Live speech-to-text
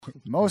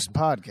Most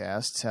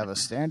podcasts have a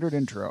standard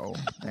intro,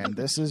 and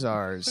this is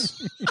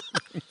ours.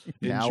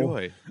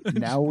 Enjoy.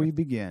 Now we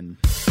begin.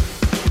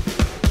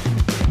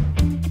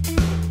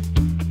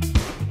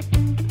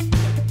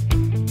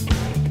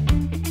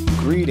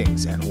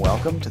 Greetings and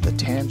welcome to the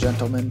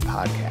T.A.N.G.E.N.T.L.E.M.E.N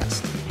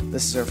podcast.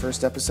 This is our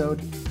first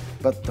episode,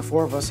 but the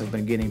four of us have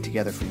been getting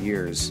together for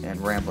years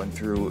and rambling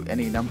through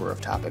any number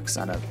of topics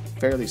on a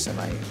fairly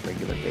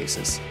semi-regular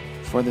basis.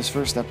 For this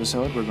first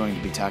episode, we're going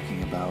to be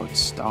talking about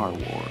Star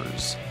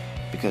Wars,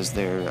 because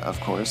there, of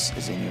course,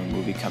 is a new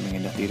movie coming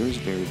into theaters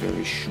very,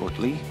 very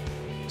shortly.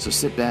 So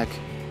sit back,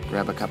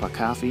 grab a cup of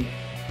coffee,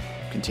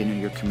 continue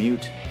your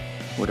commute,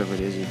 whatever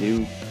it is you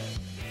do,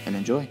 and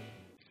enjoy.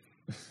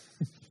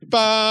 So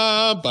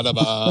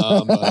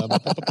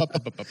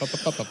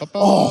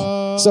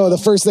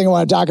the first thing I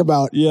want to talk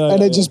about,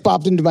 it just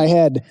popped into my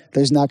head,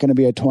 there's not going to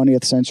be a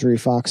 20th Century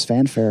Fox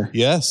fanfare.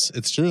 Yes,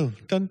 it's true.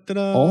 Dun, dun,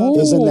 dun. Oh,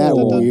 isn't that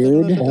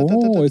weird?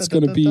 Oh, it's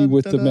going to be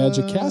with the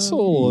Magic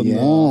Castle.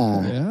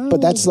 And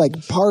but that's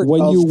like part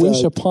when of you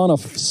wish upon a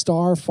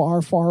star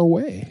far, far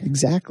away.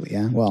 Exactly,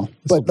 yeah. Well,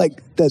 but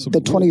like the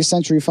 20th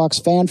Century Fox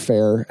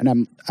fanfare, and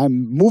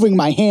I'm moving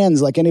my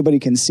hands like anybody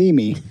can see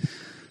me.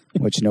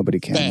 Which nobody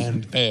can.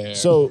 Fanfare.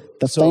 So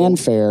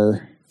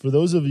fanfare. For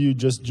those of you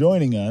just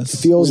joining us,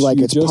 feels like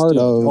it's part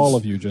of. All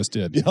of you just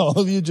did. Yeah, all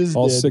of you just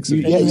all did. 6 of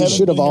you. Yeah, you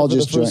should have all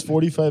just joined. The first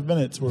 45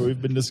 minutes where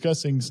we've been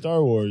discussing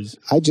Star Wars.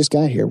 I just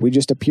got here. We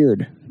just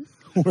appeared.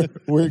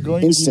 We're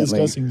going Instantly. to be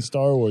discussing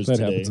Star Wars that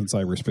today. happens in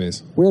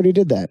cyberspace. We already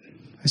did that.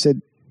 I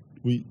said.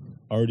 We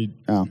already.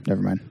 Oh,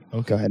 never mind.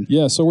 Okay. Go ahead.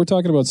 Yeah, so we're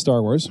talking about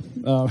Star Wars.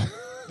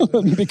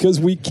 Because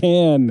we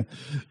can,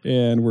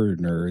 and we're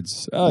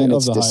nerds and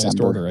of the highest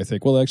December. order, I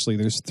think. Well, actually,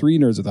 there's 3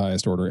 nerds of the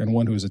highest order, and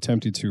one who's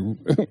attempting to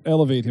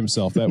elevate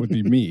himself. That would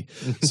be me.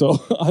 So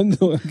I'm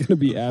going to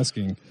be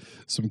asking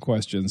some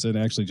questions and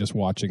actually just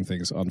watching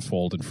things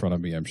unfold in front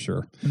of me, I'm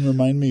sure. And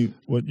remind me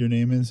what your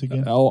name is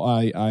again.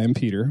 I am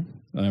Peter.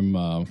 I'm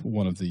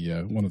one of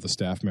the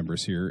staff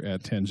members here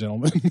at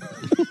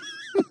T.A.N.G.E.N.T.L.E.M.E.N.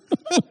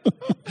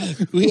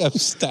 We have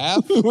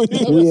staff?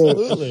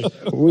 Absolutely.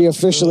 We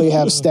officially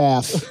have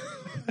staff.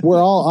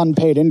 We're all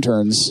unpaid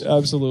interns.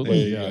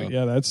 Absolutely.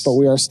 Yeah, that's. But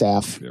we are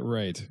staff.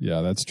 Right.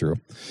 Yeah, that's true.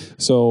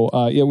 So,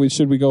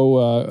 should we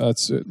go?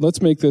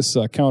 Let's make this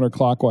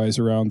counterclockwise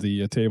around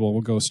the table.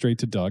 We'll go straight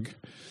to Doug.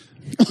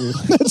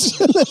 That's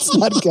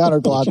not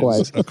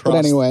counterclockwise. But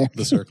anyway.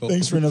 The circle.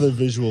 Thanks for another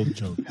visual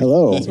joke.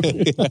 Hello.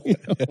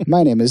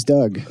 My name is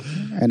Doug,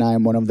 and I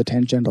am one of the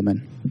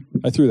T.A.N.G.E.N.T.L.E.M.E.N.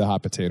 I threw the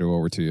hot potato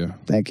over to you.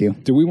 Thank you.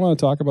 Do we want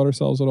to talk about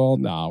ourselves at all?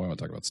 No, we want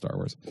to talk about Star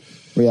Wars.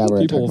 Yeah, we're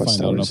People will about find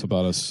Star out Wars. enough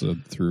about us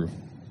through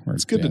our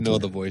It's good banter. to know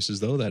the voices,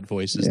 though. That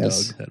voice is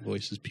Yes. Doug. That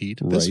voice is Pete.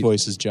 Right. This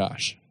voice is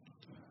Josh.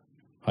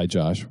 Hi,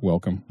 Josh.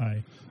 Welcome.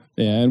 Hi.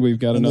 And we've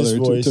got And this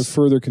another voice- to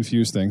further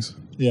confuse things.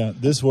 Yeah,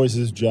 this voice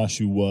is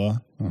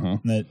Joshua. Uh-huh.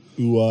 And that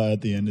 "ua"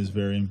 at the end is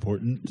very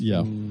important.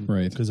 Yeah,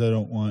 right. Because I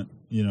don't want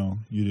you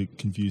to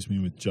confuse me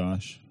with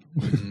Josh,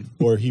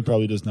 or he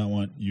probably does not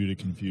want you to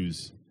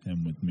confuse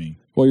him with me.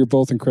 Well, you're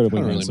both incredibly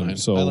I don't really handsome. mind.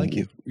 So I like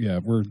you. Yeah,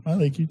 we're. I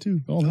like you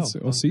too.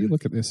 Oh, see,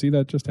 look at this. See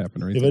that just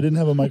happened right If there. I didn't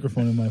have a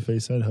microphone in my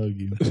face, I'd hug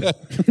you.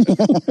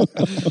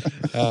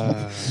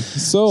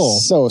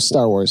 So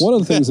Star Wars. one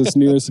of the things that's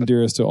nearest and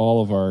dearest to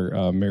all of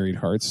our married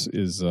hearts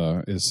is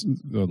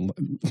the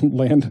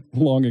land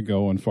long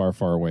ago and far,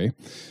 far away.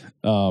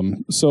 Okay.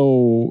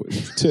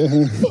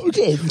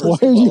 Why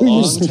are you A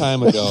long using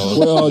time ago,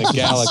 Well, in a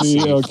galaxy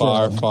see, okay.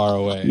 far, far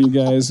away. You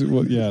guys,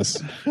 well,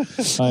 yes,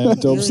 I am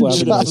dope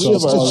slapping Josh myself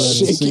is just already.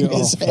 shaking See,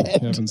 his for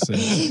head. heaven's sake.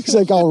 He's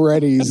like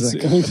already. He's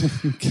like,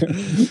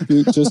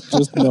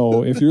 just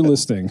know, if you're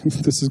listening,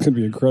 this is going to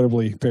be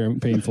incredibly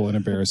painful and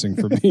embarrassing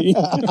for me.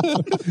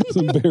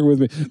 So bear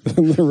with me.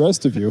 And the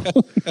rest of you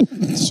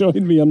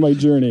join me on my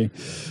journey.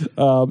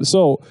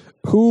 So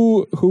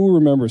who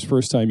remembers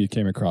first time you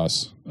came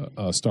across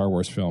a Star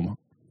Wars film?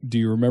 Do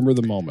you remember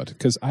the moment?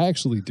 Because I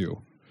actually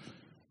do.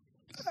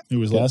 It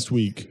was last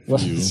week for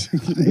you.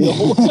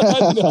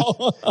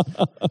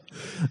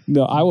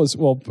 No, I was,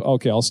 well,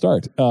 okay, I'll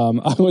start. I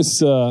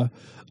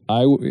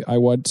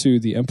went to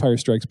The Empire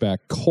Strikes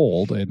Back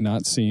cold. I had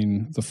not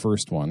seen the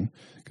first one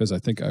because I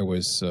think I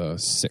was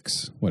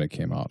 6 when it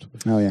came out.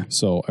 oh yeah.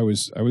 So I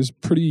was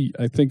pretty,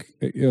 I think,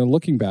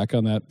 looking back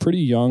on that,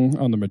 pretty young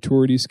on the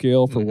maturity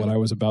scale for what I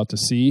was about to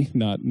see,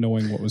 not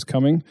knowing what was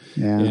coming.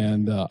 Yeah.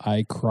 And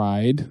I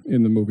cried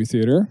in the movie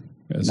theater.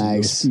 As it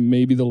Nice. was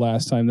maybe the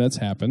last time that's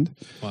happened.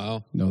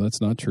 Wow. No, that's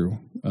not true.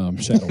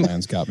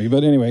 Shadowlands got me.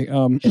 But anyway.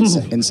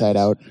 Inside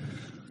Out.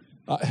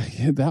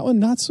 That one,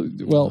 not so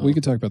well. We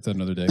could talk about that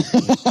another day.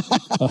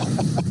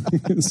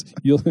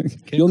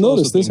 You'll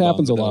notice this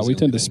happens a lot. We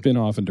tend to spin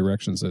off in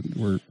directions that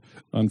were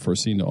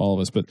unforeseen to all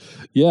of us. But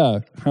yeah,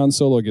 Han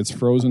Solo gets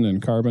frozen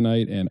in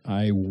carbonite, and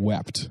I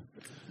wept,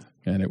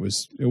 and it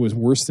was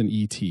worse than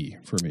E.T.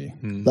 for me.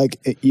 Like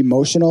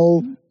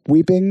emotional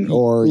weeping,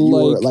 or you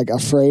were like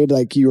afraid,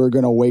 like you were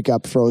going to wake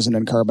up frozen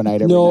in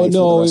carbonite every night?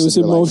 No, for the rest it was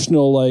of your life?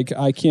 emotional. Like,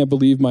 I can't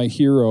believe my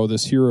hero,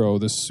 this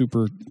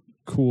super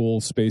cool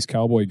space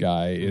cowboy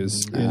guy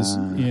is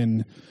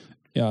in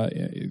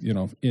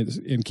is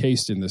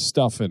encased in this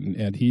stuff,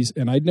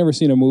 and I'd never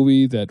seen a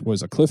movie that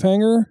was a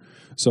cliffhanger,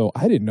 so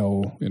I didn't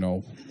know,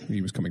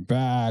 he was coming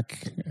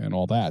back and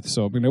all that.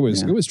 So I mean, it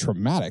was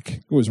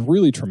traumatic. It was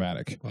really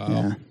traumatic.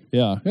 Wow.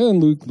 Yeah. And then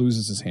Luke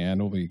loses his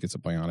hand. He gets a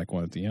bionic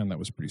one at the end. That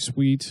was pretty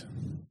sweet.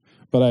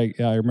 But I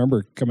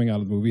remember coming out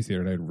of the movie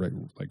theater and I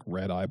had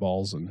red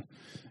eyeballs, and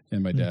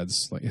my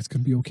dad's like, "It's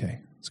gonna be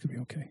okay. It's gonna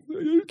be okay."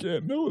 You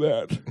can't know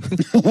that.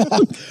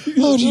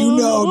 How do you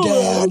know,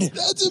 Dad?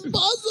 That's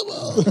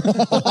impossible.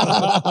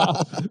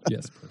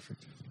 Yes,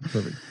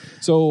 perfect.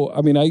 So,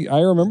 I mean,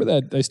 I remember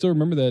that. I still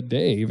remember that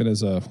day, even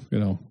as a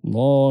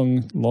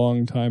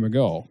long time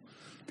ago.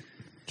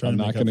 Trying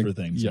to make up for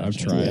things. Yeah, I'm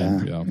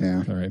trying.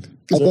 Yeah. All right.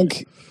 I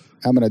think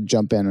I'm going to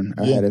jump in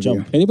ahead of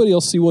you. Anybody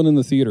else see one in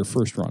the theater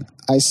first run?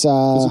 I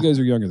saw. Because you guys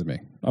are younger than me.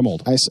 I'm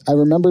old. I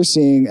remember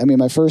seeing. I mean,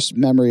 my first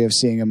memory of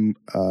seeing him,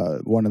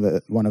 one of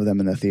them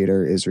in the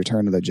theater is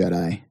Return of the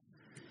Jedi,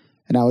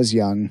 and I was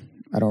young.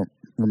 I don't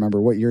remember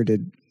what year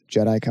did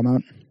Jedi come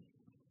out.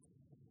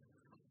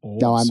 Oh,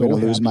 now I'm going to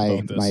lose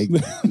my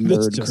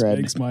nerd just cred.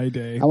 Makes my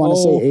day. I want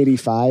to say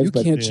 85, you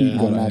but can't cheat.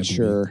 I'm not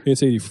sure.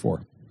 It's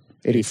 84.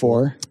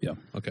 84. Yeah.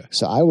 Okay.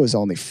 So I was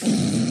only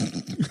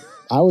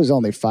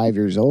 5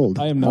 years old.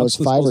 I am not. I was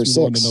 5 or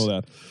 6 to know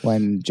that.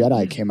 when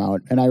Jedi came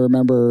out, and I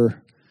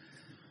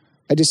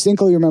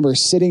distinctly remember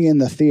sitting in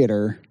the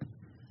theater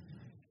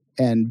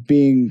and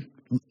being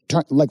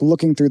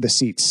looking through the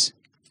seats.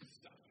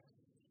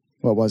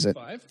 What was it?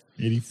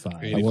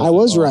 85. I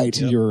was right.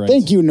 You were right.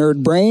 Thank you,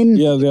 nerd brain.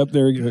 Yeah,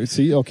 there you go.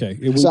 See, okay.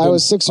 So I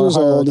was 6 years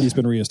old. He's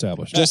been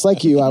reestablished. Just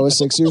like you, I was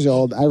 6 years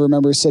old. I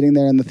remember sitting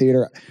there in the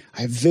theater.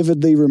 I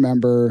vividly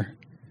remember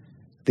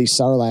the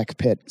Sarlacc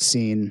pit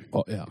scene.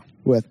 Oh yeah.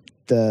 With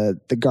the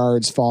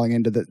guards falling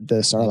into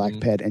the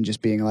Sarlacc pit and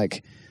just being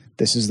like,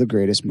 "This is the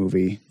greatest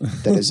movie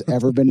that has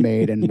ever been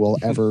made and will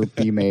ever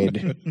be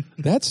made."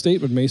 That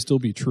statement may still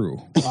be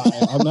true.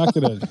 I'm not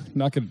gonna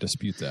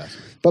dispute that.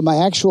 But my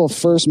actual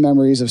first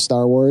memories of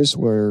Star Wars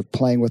were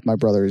playing with my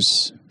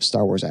brother's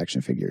Star Wars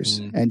action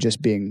figures and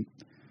just being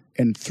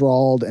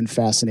enthralled and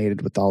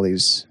fascinated with all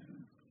these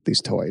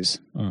toys.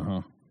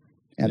 Uh-huh.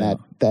 And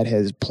that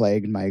has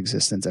plagued my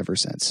existence ever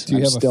since. Do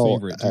you have still a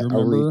favorite? Do you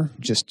remember?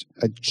 Just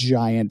a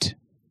giant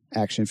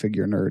action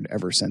figure nerd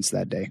ever since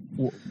that day.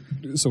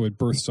 So it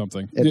birthed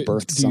something. It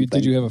birthed something.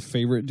 Did you have a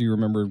favorite? Do you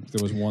remember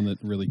there was one that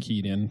really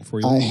keyed in for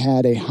you? I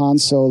had a Han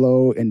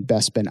Solo and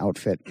Bespin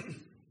outfit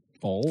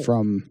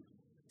from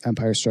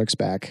Empire Strikes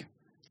Back,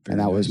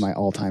 and that was my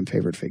all-time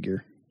favorite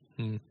figure.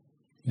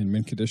 In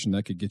mint condition,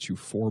 that could get you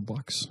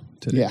 $4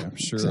 today. Yeah, I'm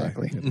sure.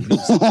 Exactly.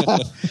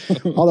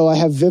 Although I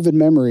have vivid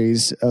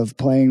memories of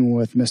playing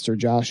with Mr.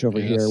 Josh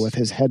over here with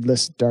his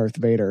headless Darth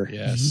Vader.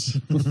 Yes.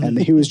 And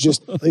he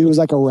was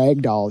like a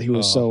rag doll. He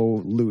was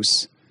so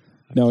loose.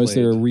 Now, is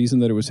there a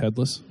reason that it was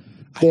headless?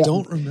 I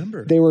don't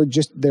remember. They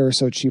were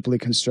so cheaply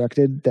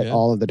constructed that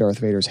all of the Darth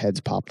Vader's heads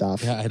popped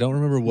off. Yeah, I don't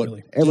remember what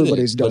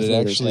everybody's Darth but it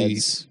Vader's actually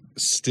heads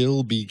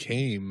still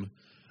became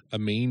a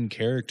main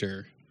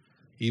character.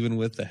 Even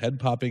with the head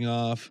popping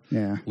off,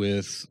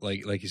 with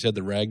like you said, the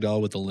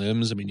ragdoll with the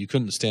limbs. I mean, you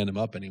couldn't stand him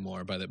up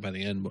anymore by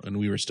the end, and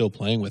we were still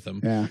playing with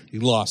him. Yeah. He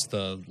lost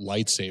the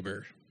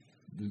lightsaber,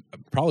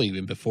 probably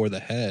even before the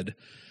head,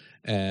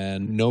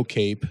 and no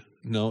cape.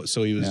 No,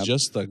 so he was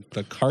just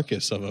the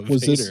carcass of a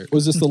Vader.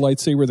 Was this the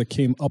lightsaber that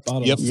came up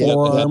out of the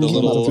forearm? Had the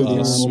little through the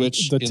arm,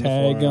 switch, the in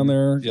tag the on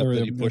there. Yep, or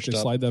that he pushed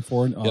up. Slide that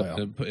forward. Oh,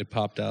 yep, it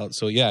popped out.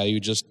 So yeah, he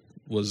just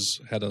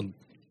had a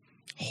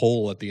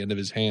hole at the end of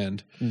his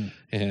hand,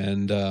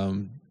 and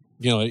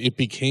it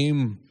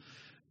became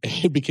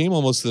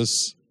almost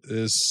this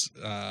this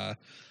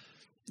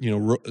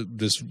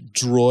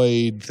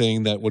droid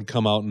thing that would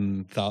come out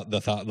in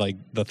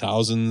the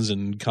thousands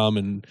and come,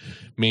 and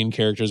main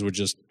characters would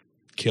just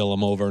kill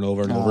him over and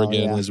over and over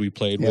again as we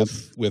played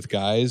with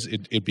guys.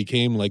 It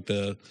became like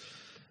the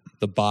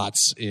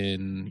bots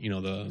in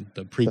the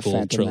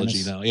prequel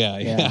trilogy now.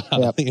 Yep.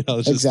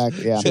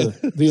 Exactly. Yeah.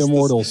 The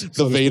Immortals.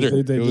 The Vader.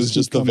 It was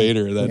just the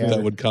Vader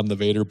that would come, the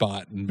Vader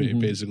bot, and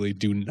basically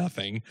do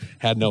nothing.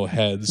 Had no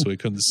head, so he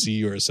couldn't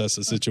see or assess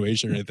the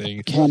situation or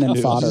anything. Cannon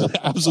fodder.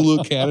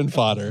 Absolute cannon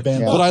fodder.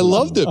 But I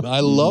loved him. I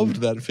loved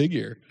that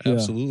figure.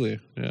 Absolutely.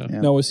 Yeah.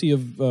 Now, was he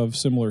of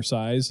similar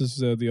size as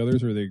the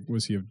others, or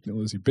was he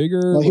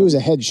bigger? Well, he was a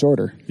head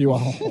shorter.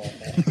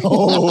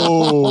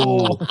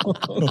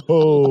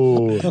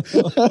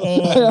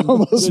 I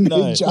almost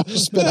made Josh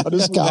spit out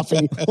his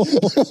coffee.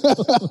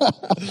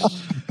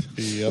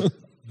 Yep.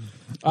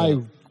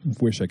 I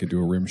wish I could do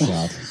a rim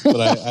shot.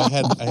 But I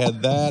had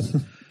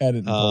that.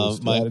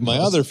 My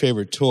other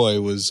favorite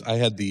toy was I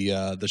had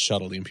the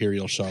shuttle, the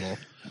Imperial shuttle.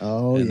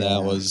 Oh, and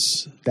that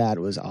was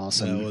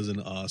awesome. That was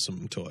an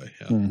awesome toy.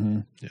 Yeah.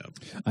 Mm-hmm. Yeah.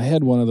 I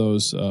had one of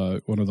those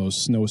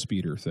snow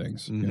speeder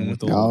things with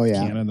the little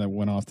cannon that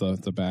went off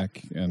the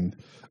back, and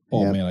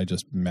man, I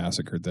just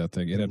massacred that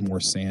thing. It had more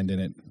sand in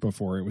it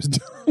before it was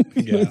done.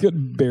 It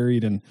got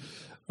buried in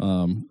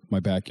my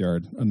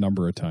backyard a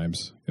number of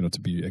times, to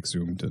be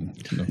exhumed and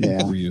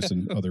reused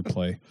in other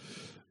play.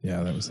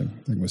 Yeah, that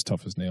thing was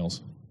tough as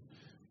nails.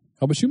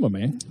 How about you, my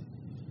man?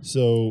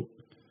 So,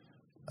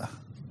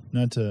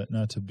 not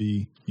to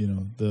be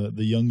the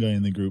young guy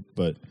in the group,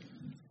 but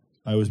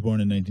I was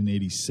born in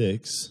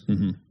 1986,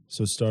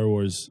 so Star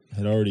Wars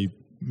had already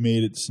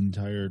made its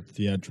entire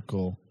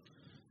theatrical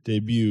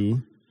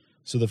debut.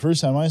 So the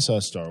first time I saw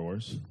Star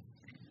Wars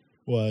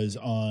was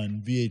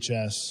on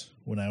VHS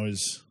when I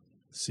was,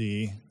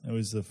 it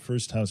was the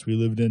first house we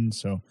lived in,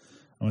 so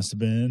I must have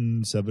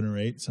been 7 or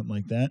 8, something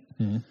like that.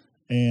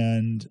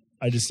 And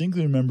I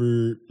distinctly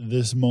remember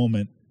this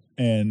moment,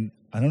 and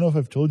I don't know if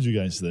I've told you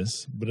guys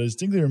this, but I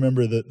distinctly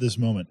remember this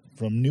moment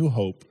from New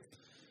Hope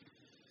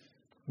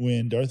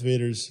when Darth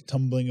Vader's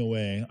tumbling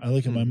away. I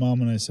look at my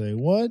mom and I say,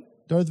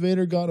 "What? Darth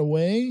Vader got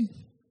away?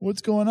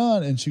 What's going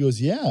on?" And she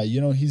goes, "Yeah,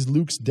 he's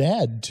Luke's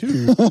dad,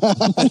 too." That's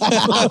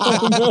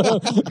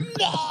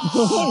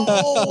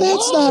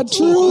not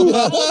true.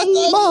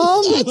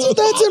 Mom,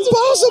 that's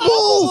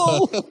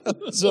impossible.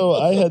 So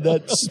I had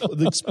that.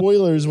 The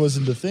spoilers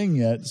wasn't a thing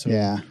yet. So,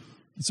 yeah.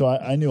 So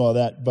I knew all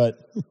that.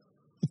 But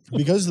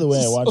because of the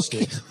way I watched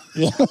it.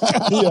 Yeah.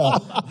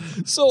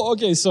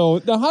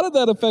 So now how did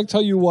that affect how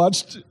you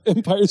watched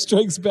Empire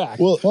Strikes Back?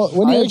 Well,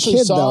 when I you're a actually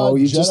kid, saw though,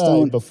 you Jedi just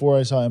don't... before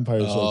I saw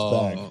Empire Strikes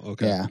Back.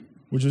 Okay. Yeah.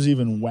 Which was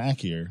even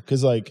wackier.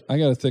 Because, I got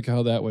to think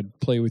how that would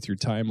play with your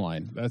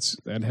timeline.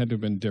 That had to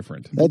have been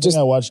different.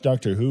 I watched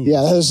Doctor Who.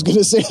 Yeah, I was going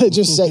to say that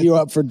just set you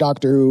up for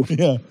Doctor Who.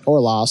 Yeah. Or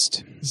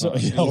Lost. So,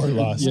 or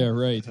Lost. Yeah,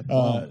 right.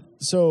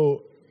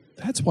 So...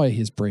 That's why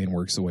his brain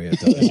works the way it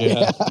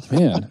does.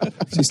 Man.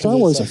 See, Star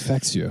Wars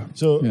affects you.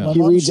 So Yeah. my He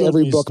mom reads showed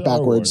every me book Star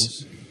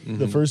backwards. Wars,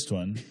 the first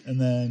one,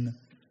 and then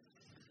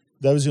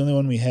that was the only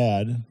one we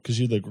had because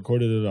she'd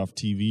recorded it off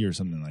TV or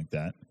something like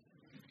that.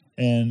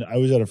 And I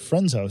was at a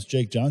friend's house,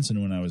 Jake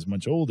Johnson, when I was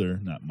much older,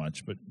 not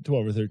much, but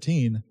 12 or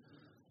 13,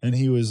 and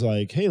he was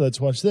like, "Hey, let's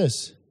watch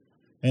this,"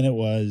 and it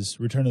was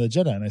Return of the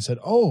Jedi, and I said,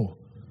 "Oh,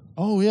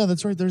 yeah,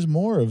 that's right. There's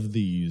more of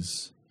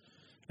these,"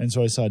 and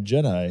so I saw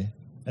Jedi.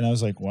 And I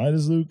was like, "Why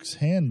does Luke's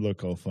hand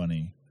look all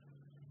funny?"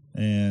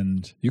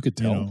 And You could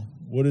tell.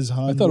 What is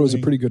Han? I thought it was a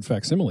doing? pretty good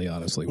facsimile,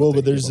 honestly. Well,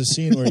 but there's a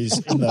scene where he's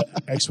in the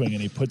X-wing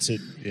and he puts it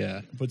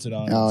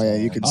on. Oh, yeah,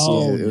 you could see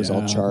it. It was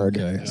all charred.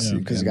 Okay.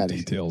 Because he got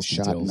Details.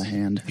 shot in the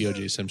hand. The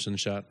O.J. Simpson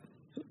shot.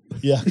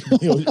 Yeah.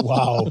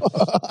 Wow.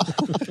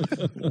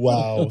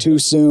 Wow. Too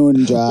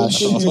soon, Josh.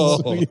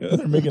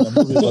 They're making a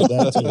movie about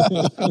that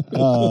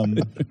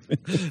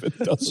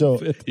too.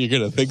 So You're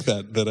gonna think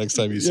that the next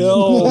time you see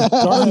Oh,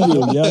 darn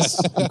you. Yes,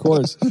 of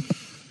course.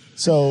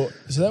 So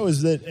that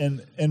was it,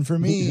 and for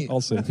me,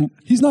 I'll say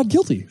he's not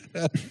guilty.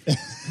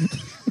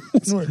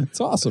 It's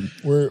awesome.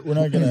 we're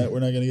not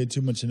gonna get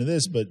too much into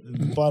this, but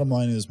the bottom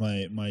line is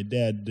my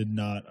dad did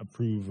not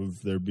approve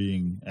of there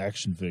being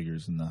action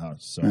figures in the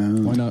house. So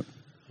Why not?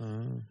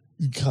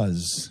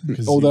 because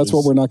That's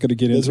what we're not going to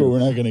get into. That's what we're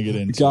not going to get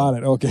into. Got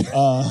it. Okay.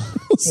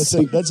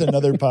 That's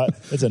another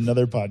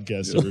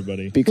podcast,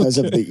 everybody. Because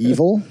of the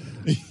evil?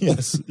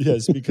 Yes,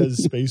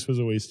 because space was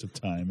a waste of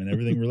time, and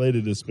everything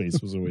related to space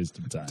was a waste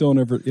of time. Don't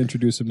ever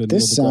introduce him to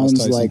This Neil deGrasse sounds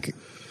Tyson. like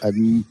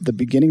the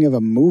beginning of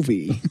a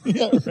movie.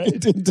 Yeah,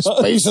 right.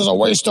 Space is a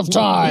waste of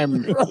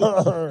time.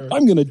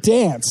 I'm going to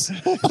dance.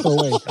 Oh,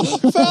 wait.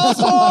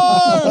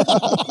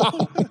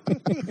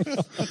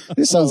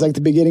 This sounds like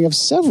the beginning of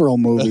several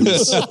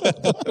movies.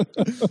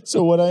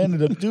 So what I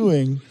ended up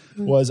doing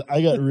was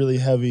I got really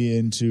heavy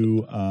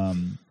into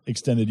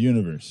extended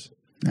universe.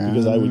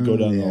 Because I would go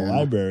down to the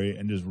library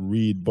and just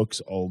read books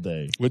all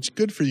day. Which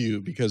good for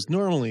you, because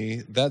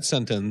normally that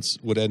sentence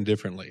would end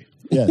differently.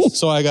 Yes.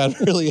 So I got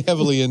really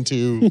heavily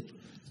into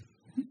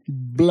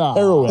Blah.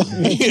 Heroin.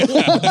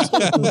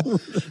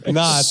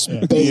 not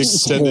the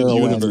extended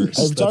heroin. universe.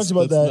 I've talked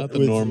about that not the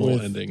with, normal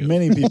with ending.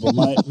 many people.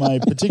 My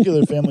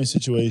particular family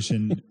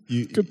situation,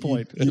 Good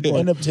point. You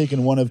end up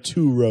taking one of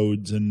two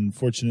roads, and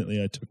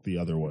fortunately I took the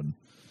other one.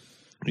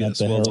 Not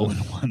the heroin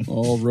one.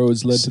 All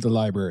roads led to the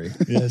library.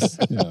 Yes.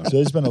 Yeah. So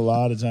I spent a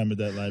lot of time at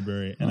that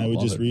library, and I would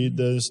just read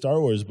the Star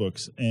Wars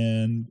books.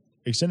 And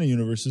Extended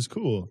Universe is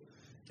cool.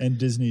 And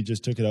Disney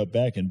just took it out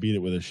back and beat it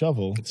with a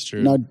shovel. It's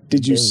true. Now,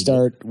 did you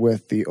start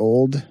with the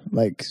old,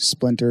 like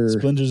Splinters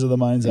of the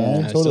Mind's Eye?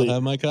 I Totally. still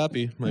have my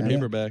copy, my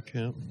paperback.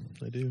 Yeah,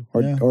 I do.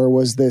 Or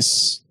was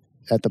this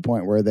at the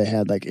point where they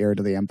had like Heir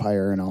to the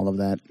Empire and all of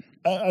that?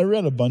 I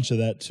read a bunch of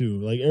that too.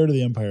 Like Heir to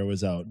the Empire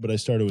was out, but I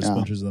started with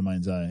Splinters of the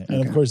Mind's Eye.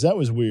 And of course that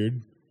was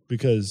weird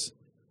because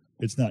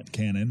it's not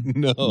canon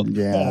No. at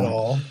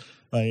all.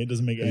 Like it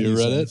doesn't make any You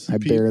read sense. I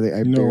barely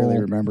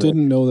remember.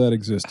 Didn't know that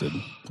existed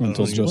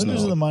until just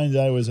Splinters of the now. Mind's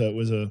Eye was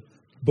a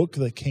book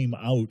that came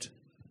out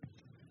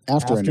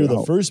after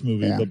the first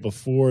movie, but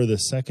before the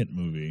second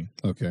movie.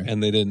 Okay.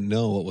 And they didn't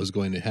know what was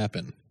going to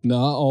happen.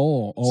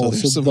 No. So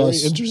there's some very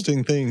thus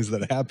interesting things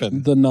that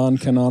happen. the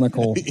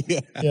non-canonical.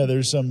 Yeah,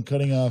 there's some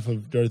cutting off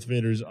of Darth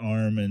Vader's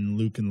arm and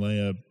Luke and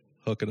Leia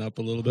Hooking up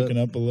a little bit. hooking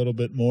up a little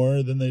bit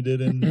more than they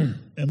did in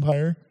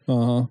Empire.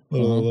 Uh-huh.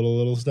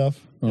 Little stuff.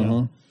 Uh-huh.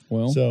 Yeah.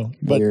 Well, So,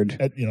 but Weird.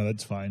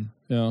 that's fine.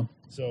 Yeah.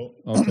 So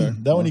Okay.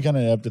 that one you kind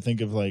of have to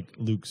think of like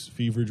Luke's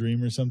fever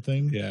dream or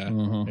something. Yeah.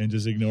 And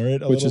just ignore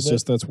it Which is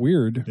just, that's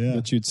weird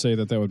that you'd say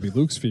that would be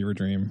Luke's fever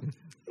dream.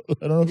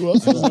 I don't know who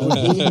else is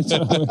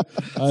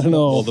I don't know.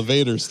 All the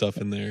Vader stuff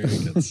in there.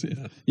 Gets,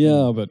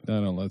 yeah, but I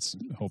don't know. Let's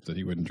hope that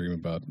he wouldn't dream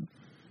about.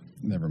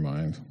 Never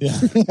mind. Yeah,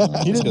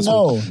 he didn't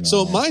know.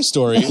 So my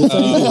story, into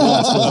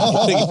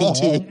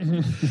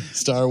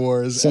Star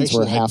Wars. Since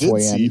Actually, we're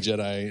halfway I did in. see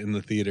Jedi in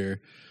the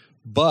theater,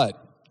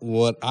 but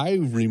what I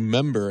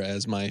remember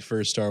as my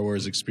first Star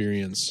Wars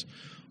experience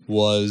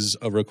was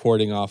a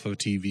recording off of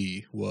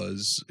TV.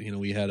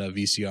 We had a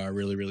VCR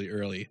really, really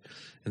early,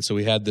 and so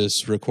we had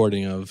this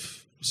recording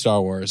of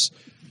Star Wars,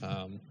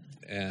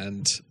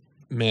 and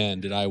man,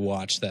 did I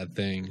watch that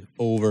thing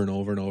over and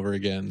over and over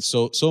again.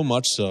 So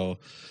much so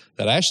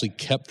that I actually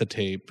kept the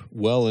tape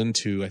well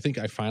into, I think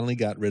I finally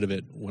got rid of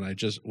it when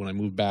I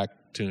moved back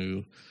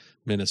to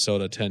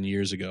Minnesota 10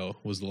 years ago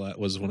was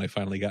when I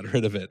finally got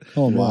rid of it.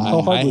 Oh, wow.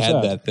 How hard I was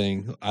had that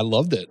thing. I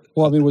loved it.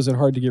 Well, I mean, was it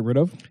hard to get rid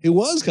of? It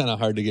was kind of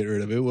hard to get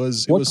rid of.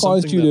 What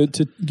caused you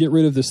to get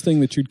rid of this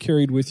thing that you'd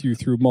carried with you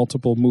through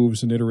multiple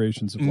moves and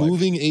iterations of life?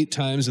 Moving 8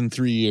 times in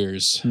 3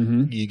 years,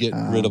 you get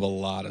rid of a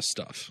lot of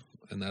stuff.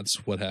 And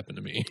that's what happened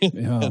to me.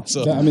 Yeah.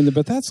 So,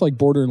 but that's like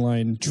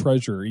borderline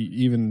treasure,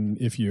 even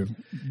if you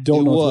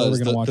don't know if you're ever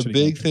going to watch it again.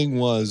 The big thing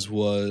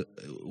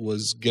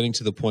was getting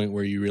to the point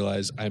where you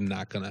realize I'm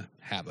not going to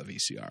have a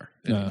VCR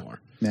anymore.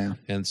 Yeah.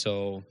 And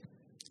so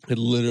it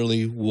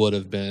literally would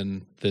have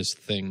been this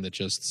thing that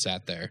just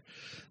sat there.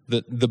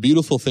 The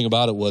beautiful thing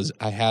about it was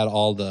I had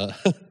all the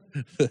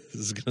this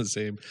is going to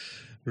seem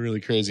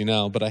really crazy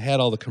now, but I had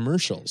all the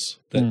commercials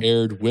that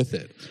aired with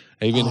it.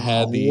 I even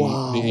had the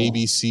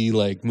ABC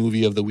like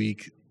movie of the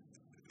week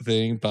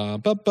thing, bum,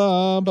 bum,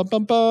 bum, bum,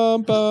 bum,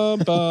 bum, bum,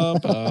 bum,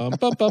 bum,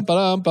 bum,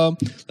 bum, bum,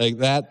 like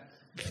that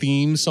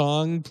theme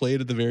song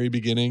played at the very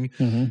beginning,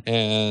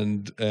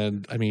 and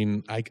I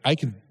mean I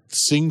can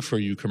sing for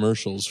you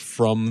commercials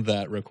from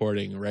that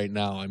recording right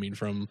now. I mean,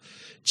 from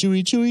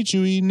Chewy, Chewy,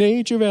 Chewy,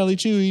 Nature Valley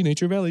Chewy,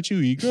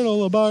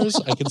 granola bars.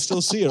 I can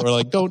still see it. Or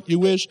like, don't you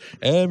wish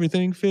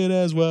everything fit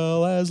as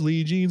well as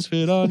Lee jeans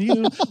fit on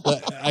you?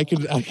 I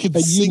could and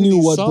sing you knew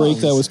these what songs. break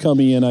that was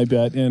coming in, I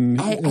bet.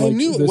 And I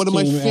knew it. One of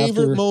my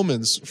favorite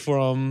moments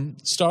from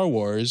Star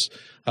Wars,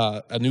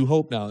 A New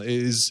Hope now,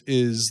 is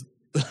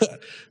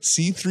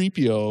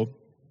C-3PO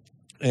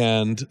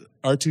and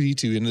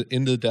R2-D2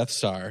 in the Death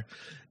Star.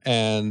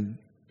 And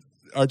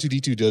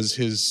R2-D2 does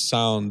his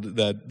sound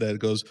that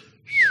goes,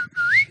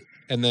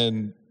 and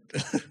then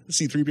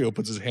C-3PO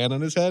puts his hand on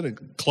his head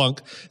and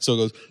clunk, so it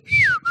goes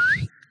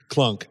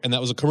clunk, and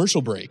that was a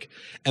commercial break.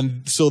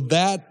 And so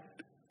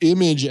that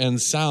image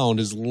and sound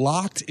is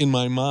locked in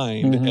my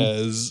mind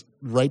as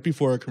right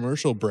before a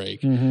commercial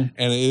break, and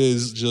it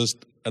is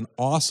just an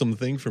awesome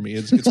thing for me.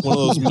 It's one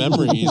of those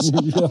memories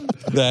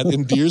that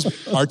endears.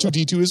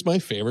 R2-D2 is my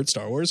favorite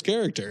Star Wars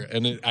character,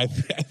 and I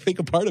think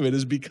a part of it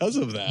is because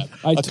of that.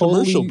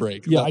 Commercial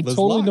break. Yeah, I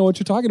totally know what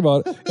you're talking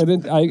about. And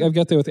then I've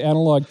got that with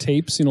analog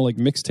tapes, like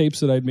mixtapes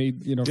that I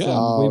made,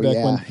 from way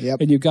back when.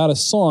 Yep. And you've got a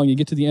song, you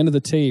get to the end of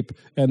the tape,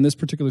 and this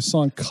particular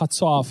song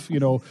cuts off,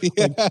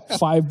 like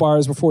 5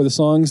 bars before the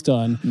song's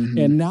done.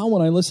 And now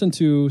when I listen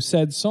to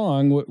said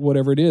song,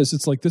 whatever it is,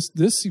 it's like this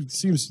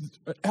seems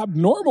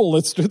abnormal.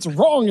 It's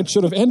wrong. It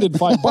should have ended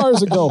 5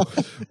 bars ago.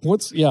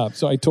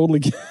 So I totally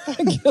get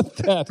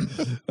that.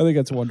 I think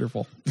that's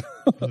wonderful.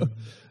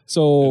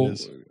 So,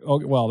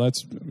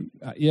 that's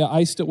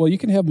I still you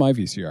can have my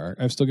VCR.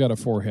 I've still got a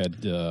forehead.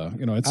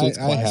 It's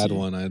I had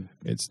one.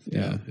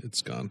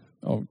 It's gone.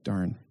 Oh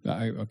darn!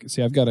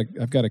 See, I've got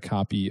a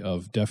copy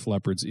of Def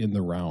Leppard's "In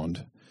the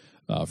Round"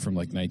 from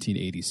like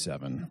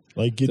 1987.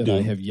 Like you that do.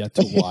 I have yet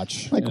to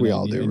watch. Like we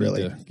all do,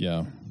 really.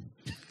 Yeah.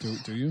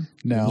 Do you?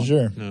 No.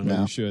 Sure.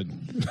 No. You should.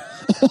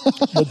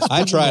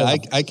 I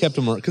tried. I kept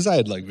them because I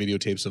had like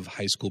videotapes of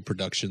high school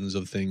productions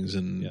of things,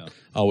 and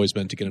always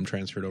meant to get them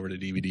transferred over to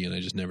DVD, and I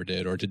just never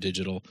did, or to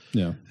digital.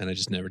 Yeah. And I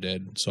just never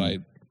did. So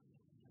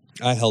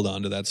I held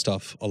on to that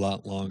stuff a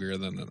lot longer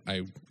than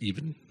I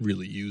even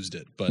really used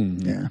it. But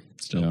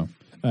still,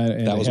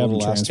 that was one of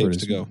the last tapes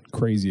to go.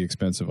 Crazy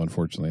expensive,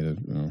 unfortunately.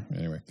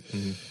 Anyway.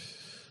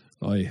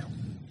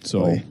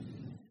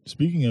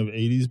 Speaking of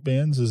 80s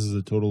bands, this is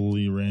a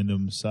totally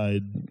random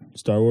side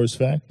Star Wars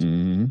fact.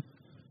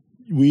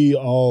 We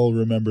all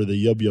remember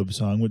the Yub Yub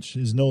song, which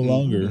is no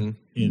longer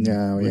in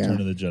Return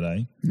of the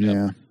Jedi.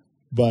 Yeah.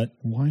 But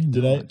why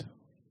not?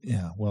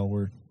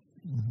 We'll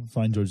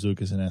find George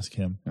Lucas and ask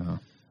him.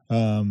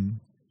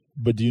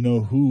 But do you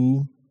know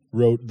who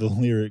wrote the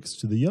lyrics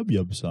to the Yub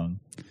Yub song?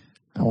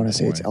 I want to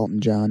say it's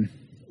Elton John.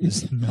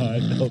 It's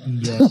not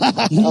Elton John.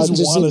 I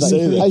just want to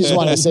say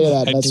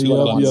that. That's what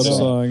I want to say.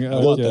 Song.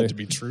 I want that to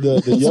be true.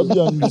 The Yub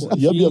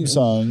Yub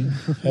song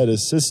had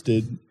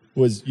assisted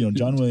was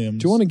John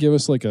Williams. Do you want to give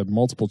us like a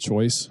multiple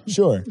choice?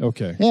 Sure.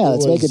 Okay. Yeah,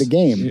 let's make it a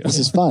game. This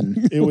is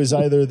fun. It was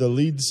either the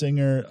lead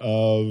singer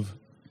of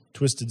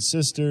Twisted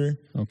Sister,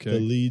 the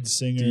lead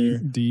singer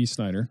D.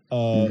 Snyder.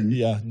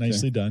 Yeah,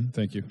 nicely done.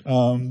 Thank you.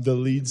 The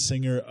lead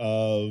singer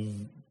of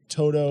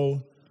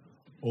Toto,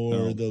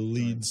 or the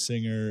lead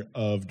singer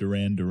of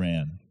Duran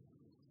Duran?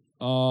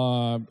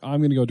 I'm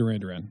going to go Duran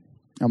Duran.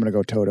 I'm going to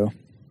go Toto.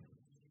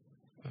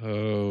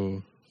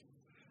 Oh.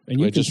 And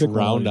Do you I can just pick one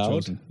round already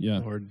out? chosen.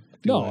 Yeah. Or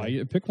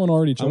pick one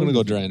already chosen. I'm going to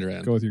go Duran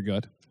Duran. Go with your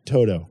gut.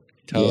 Toto.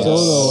 Yes. Toto.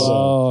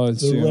 Oh,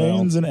 it's The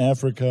Rains in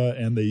Africa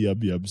and the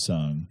Yub Yub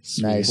song.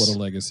 Nice. What a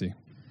legacy.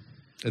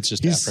 It's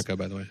just Africa,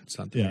 by the way. It's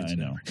not the Yeah, Rains. I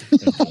know.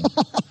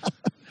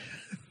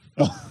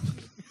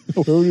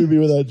 Where would we be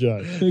without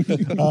Josh?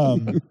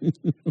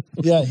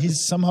 Yeah,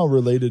 he's somehow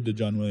related to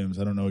John Williams.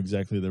 I don't know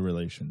exactly their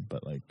relation,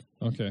 but like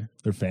Okay.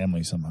 their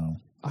family somehow.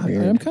 I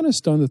am kind of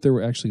stunned that there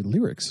were actually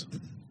lyrics.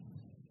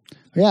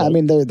 Yeah, I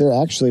mean, there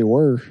actually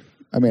were.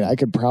 I mean, I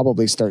could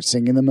probably start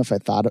singing them if I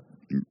thought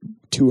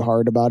too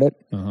hard about it.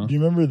 Uh-huh. Do you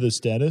remember the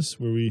status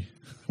where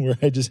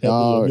I just had the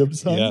Yub Yub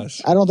song?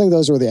 Yes. I don't think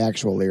those were the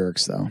actual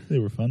lyrics, though. They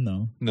were fun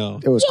though. No.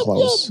 It was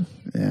close.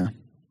 Yeah.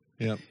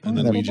 Yep. And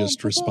then we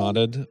just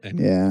responded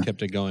and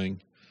kept it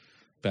going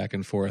back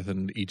and forth,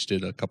 and each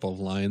did a couple of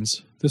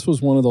lines. This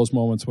was one of those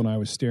moments when I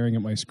was staring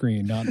at my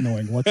screen, not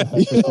knowing what the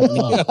heck was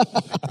going on.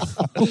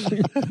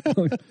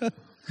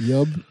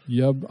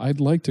 Yub,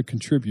 I'd like to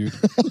contribute.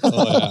 Oh,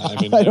 yeah.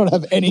 I mean, I don't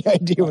have any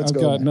idea what's I've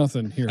going got on.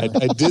 nothing here. I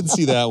did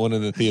see that one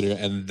in the theater,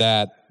 and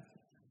that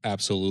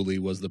absolutely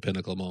was the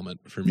pinnacle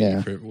moment for me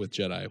with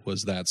Jedi,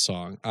 was that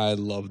song. I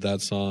loved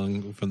that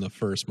song from the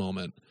first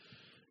moment.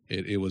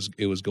 It was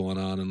going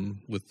on, and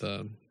with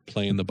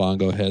playing the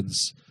bongo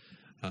heads,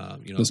 the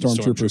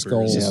Stormtrooper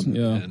skulls.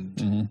 Yeah.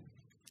 And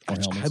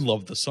I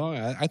loved the song.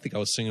 I think I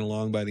was singing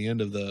along by the end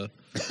of the.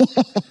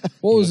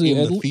 What was it? In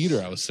the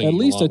theater, I was singing at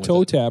least a along toe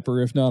with it. tapper,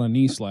 if not a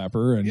knee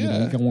slapper, and you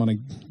want to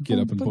get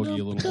up and boogie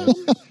a little bit.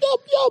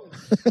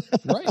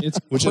 Right, it's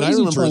Which and I crazy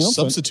remember triumphant.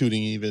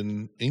 substituting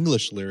even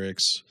English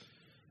lyrics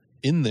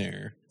in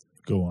there.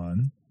 Go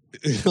on.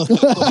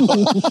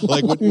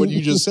 Like what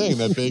you just sang,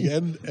 that big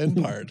end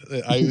part.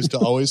 I used to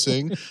always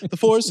sing, "The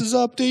force is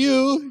up to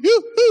you,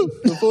 yoo-hoo!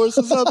 The force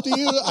is up to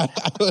you."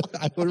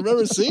 I would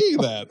remember singing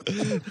that.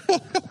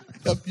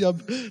 Yup,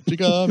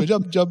 jigga,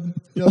 jump,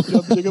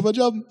 jigga,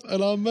 jump,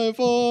 and I'm a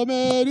for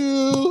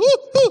menu.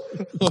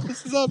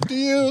 This is up to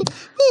you.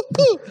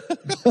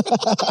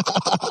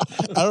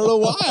 I don't know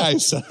why I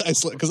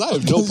because I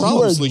have no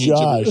problem slinging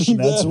Josh, gibberish.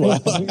 that's why.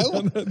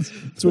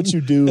 That's what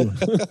you do.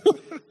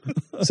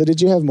 So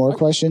did you have more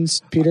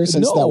questions, Peter,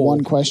 since that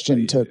one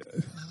question took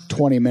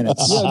 20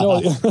 minutes? Yeah,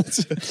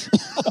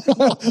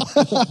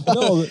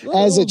 no,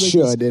 As it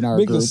should in our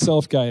make group. this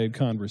self-guided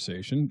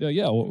conversation. I'm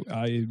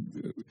not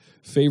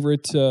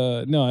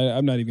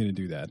even going to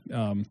do that.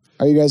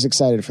 Are you guys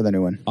excited for the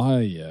new one?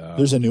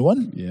 There's a new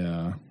one?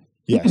 Yeah.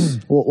 Yes.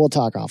 We'll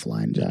talk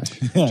offline,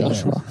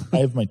 Joshua. I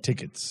have my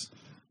tickets.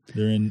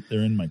 They're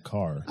in my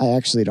car. I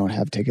actually don't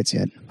have tickets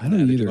yet. I don't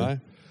Did you either. buy?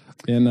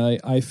 And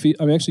I feel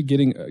I'm actually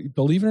getting,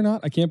 believe it or not,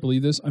 I can't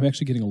believe this. I'm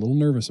actually getting a little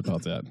nervous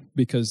about that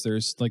because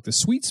there's like the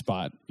sweet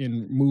spot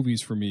in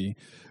movies for me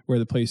where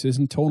the place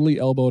isn't totally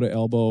elbow to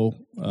elbow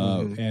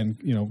and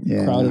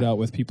crowded out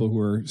with people who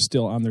are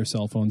still on their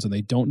cell phones and they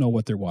don't know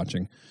what they're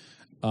watching.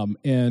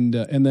 And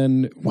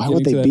then why getting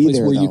would they to that be place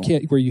there, where though? you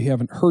can't, where you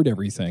haven't heard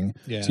everything.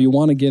 Yeah. So you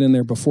want to get in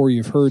there before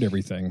you've heard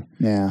everything.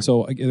 Yeah.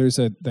 So there's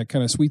that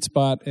kind of sweet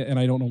spot, and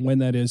I don't know when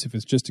that is. If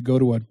it's just to go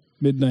to a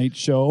midnight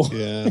show.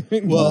 Yeah.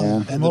 Well, Yeah.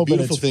 and I'm the hoping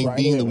beautiful it's thing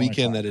Friday being at the 1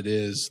 weekend o'clock. that it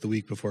is, the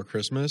week before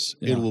Christmas,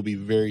 Yeah. it will be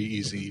very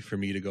easy for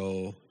me to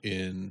go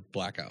in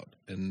blackout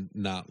and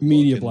not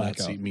Media look and not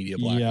blackout. see media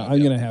blackout. Yeah, I'm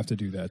going to have to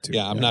do that too.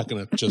 Yeah, I'm not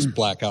going to just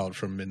black out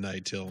from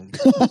midnight till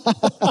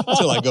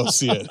I go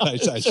see it.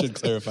 I should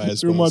clarify. I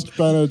suppose.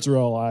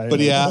 Benadryl.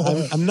 But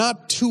yeah, I'm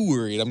not too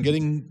worried. I'm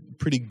getting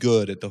pretty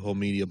good at the whole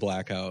media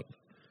blackout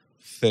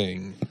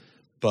thing.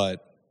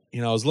 But,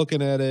 I was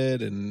looking at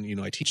it and,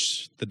 I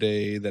teach the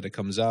day that it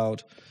comes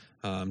out.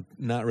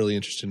 Not really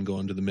interested in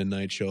going to the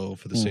midnight show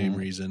for the same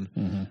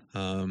reason.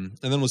 And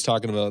then was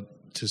talking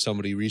to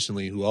somebody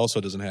recently who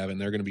also doesn't have it,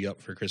 and they're going to be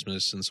up for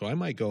Christmas. And so I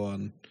might go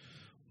on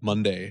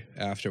Monday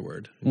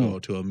afterward and go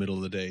to a middle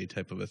of the day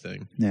type of a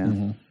thing.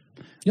 Yeah.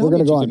 Yeah, We're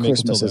going to go you on can make it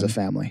Christmas till as a then.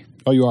 family.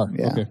 Oh, you are?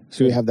 Yeah. Okay.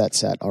 So we Good. have that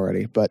set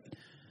already, but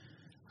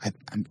I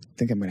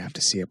think I'm going to have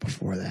to see it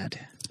before that.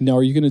 Now,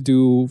 are you going to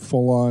do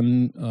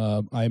full-on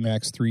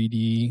IMAX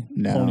 3D?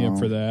 No, Pony up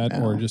for that?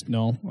 no. Or just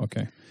no?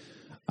 Okay.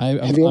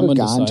 Have you ever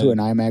gone to undecided. an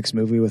IMAX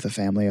movie with a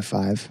family of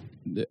 5?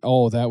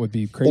 Oh, that would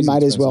be crazy. They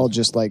might as well expensive.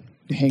 just like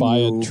hang buy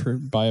you a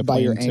by your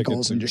plane ticket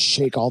ankles and just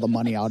shake all the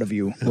money out of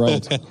you.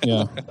 right.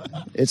 Yeah.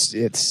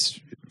 It's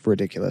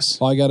ridiculous.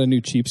 Well, I got a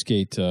new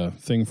cheapskate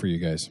thing for you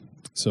guys.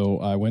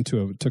 So I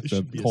took the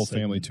should be a whole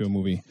segment. family to a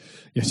movie.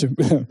 Yes,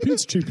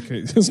 it's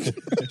cheapskate.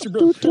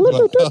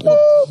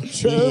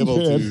 Being able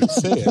to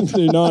say it.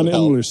 The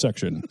non-English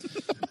section.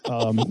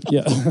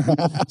 Yeah.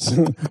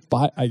 So,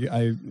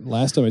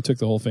 last time I took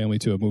the whole family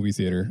to a movie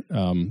theater,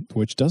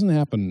 which doesn't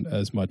happen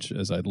as much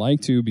as I'd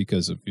like to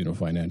because of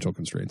financial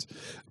constraints.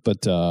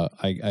 But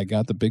I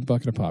got the big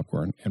bucket of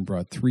popcorn and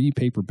brought 3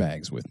 paper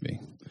bags with me.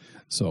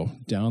 So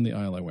down the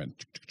aisle I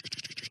went,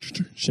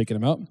 shaking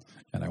them out.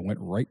 and I went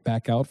right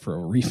back out for a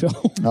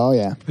refill. Oh,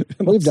 yeah.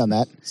 We've done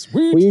that.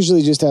 Sweet. We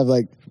usually just have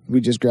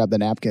we just grab the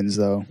napkins,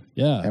 though.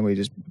 Yeah. And we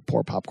just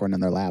pour popcorn in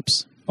their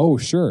laps. Oh,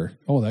 sure.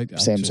 Oh,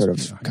 Same sort of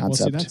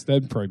concept. Well, see,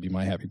 that'd probably be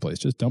my happy place.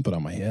 Just dump it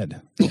on my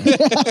head.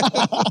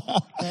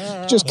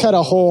 Just cut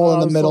a hole in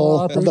the middle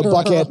of the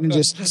bucket and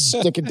just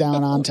stick it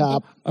down on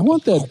top. I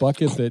want that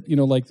bucket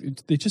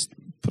that, they just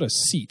put a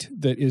seat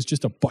that is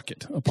just a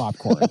bucket of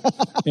popcorn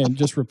and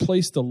just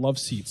replace the love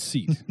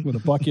seat with a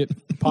bucket,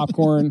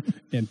 popcorn,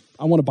 and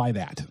I want to buy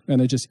that.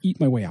 And I just eat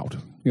my way out.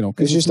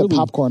 It's just really, a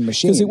popcorn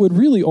machine. Because it would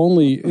really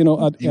only,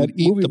 at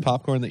eat the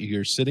popcorn that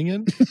you're sitting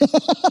in?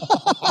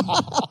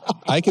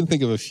 I can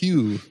think of a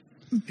few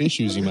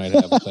issues you might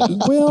have with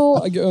that.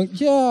 Well,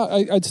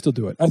 I'd still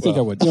do it. I think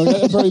I would.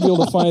 I'd probably be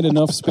able to find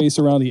enough space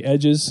around the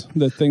edges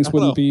that things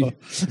wouldn't be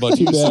but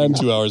too you're bad. sitting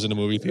 2 hours in a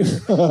movie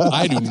theater.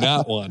 I do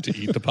not want to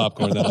eat the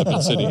popcorn that I've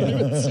been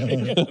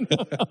sitting in.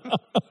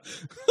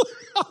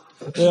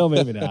 Well,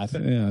 maybe not.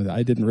 Yeah,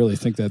 I didn't really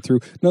think that through.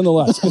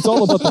 Nonetheless, it's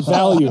all about the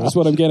value is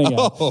what I'm getting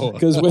at.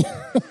 Because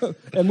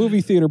at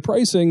movie theater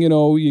pricing,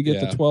 you get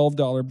the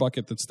 $12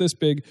 bucket that's this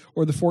big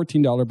or the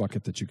 $14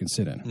 bucket that you can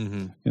sit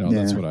in. Mm-hmm.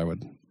 That's what I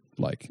would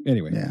like.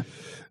 Anyway,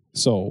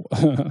 so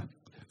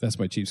that's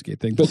my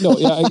cheapskate thing. But no,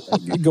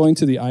 going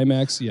to the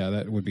IMAX,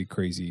 that would be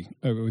crazy.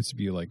 It would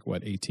be like,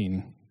 what,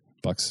 $18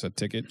 a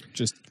ticket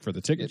just for the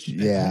ticket?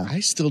 Yeah.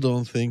 I still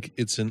don't think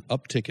it's an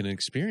uptick in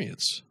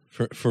experience.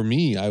 For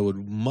me, I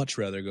would much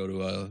rather go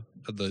to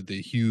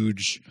the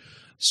huge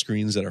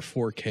screens that are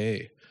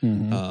 4K.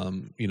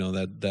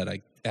 Mm-hmm. That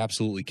I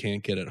absolutely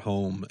can't get at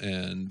home,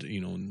 and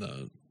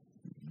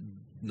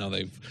now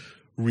they've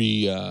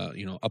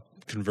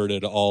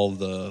converted all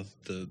the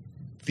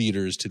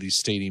theaters to these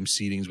stadium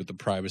seatings with the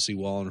privacy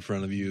wall in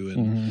front of you,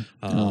 and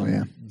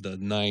the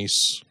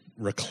nice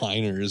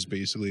recliners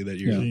basically that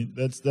you're. See,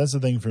 that's the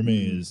thing for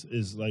me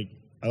is like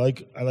I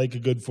like a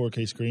good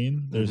 4K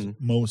screen. There's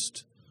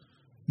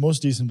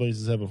most decent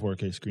places have a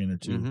 4K screen or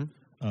two,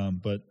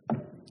 but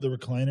the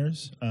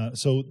recliners.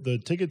 So the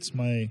tickets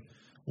my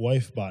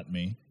wife bought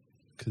me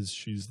because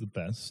she's the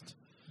best.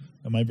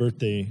 And my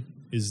birthday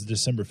is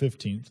December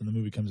 15th, and the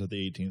movie comes out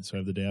the 18th, so I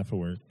have the day off of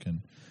work.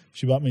 And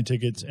she bought me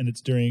tickets, and it's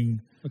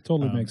during. It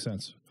totally makes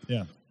sense.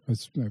 Yeah.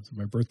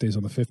 My birthday's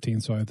on the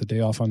 15th, so I have the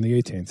day off on the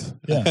 18th.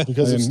 Yeah,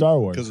 because of Star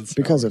Wars.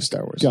 Because of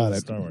Star Wars. Got it.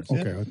 Star Wars.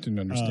 Okay, I didn't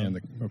understand.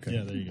 Okay.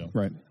 Yeah, there you go.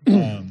 Right.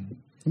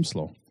 I'm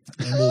slow.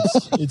 And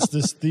it's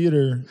this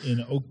theater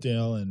in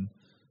Oakdale, and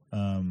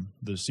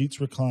the seats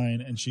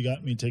recline, and she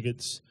got me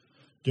tickets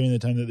during the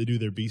time that they do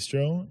their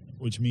bistro,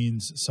 which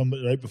means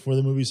somebody right before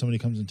the movie, somebody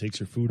comes and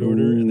takes your food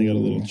order, and they got a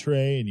little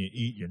tray, and you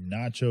eat your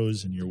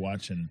nachos, and you're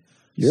watching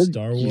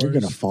Star Wars. You're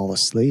going to fall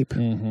asleep.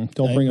 Mm-hmm.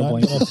 Don't bring a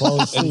blanket.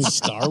 Fall asleep.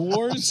 Star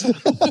Wars? You're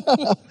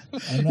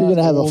going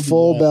to have a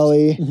full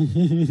belly.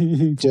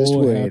 Just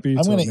wait.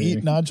 I'm going to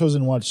eat nachos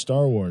and watch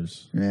Star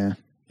Wars. Yeah.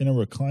 In a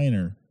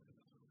recliner.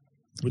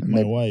 With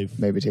my wife.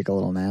 Maybe take a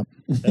little nap.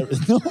 No.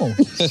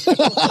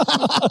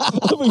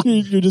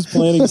 You're just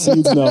planting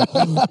seeds now.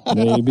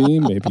 Maybe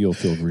you'll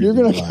feel really You're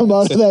going to come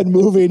out of that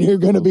movie and you're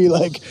going to be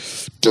like,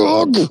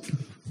 Doug,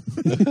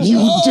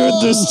 you did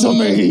this to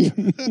me.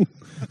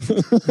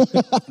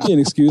 An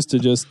excuse to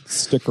just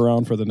stick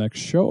around for the next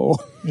show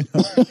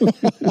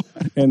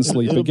and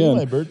sleep It'll again. Be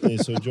my birthday,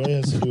 so Joy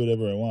has to do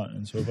whatever I want.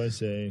 And so if I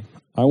say,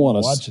 I want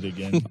to watch it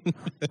again.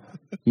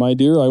 My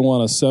dear, I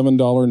want a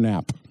 $7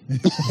 nap.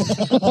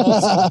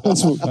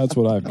 That's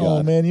what I've got.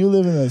 Oh man, you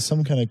live in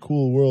some kind of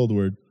cool world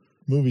where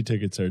movie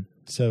tickets are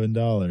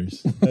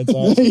 $7. That's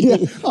awesome. Yeah.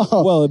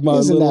 Oh, well, at my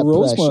little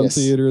Rosemont precious?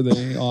 Theater,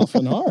 they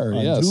often are.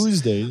 On yes.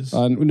 Tuesdays.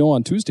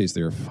 On Tuesdays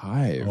they're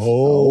 $5.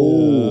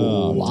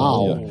 Oh,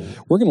 wow!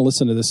 We're going to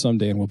listen to this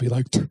someday, and we'll be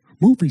like,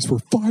 movies for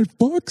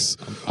 $5.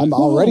 I'm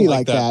already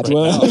like that.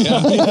 Right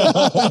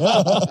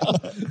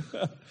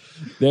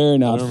They're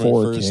not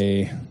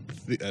 4K.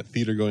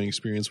 Theater going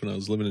experience when I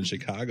was living in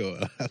Chicago.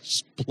 I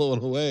was blown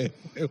away.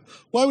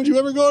 Why would you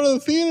ever go to the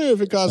theater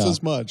if it costs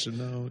this much?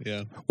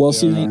 And well,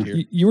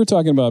 see, you were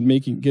talking about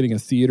getting a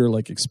theater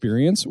like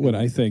experience. When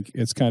I think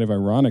it's kind of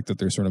ironic that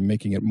they're sort of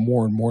making it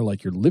more and more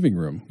like your living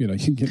room.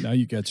 Now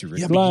you got your recliner.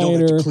 Yeah, but you don't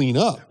have to clean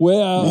up.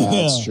 Well,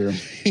 that's true.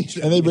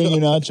 And they bring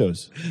you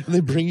nachos.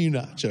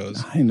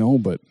 I know,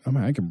 but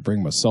I can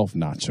bring myself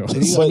nachos.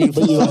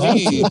 but you don't have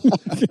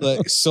to.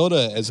 Like,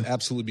 soda has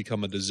absolutely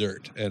become a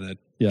dessert and a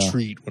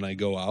treat when I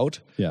go out.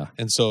 Yeah.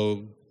 And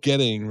so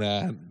getting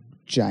that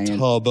giant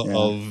tub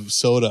of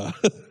soda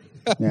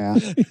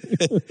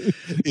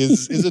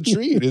is a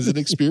treat, is an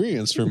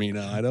experience for me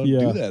now. I don't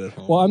do that at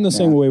home. Well, I'm the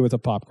same way with the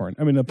popcorn.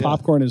 I mean, the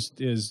popcorn is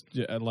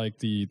like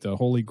the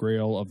holy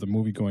grail of the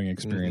movie going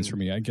experience for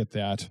me. I get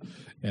that,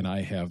 and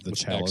I have the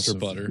chalice extra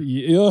of butter.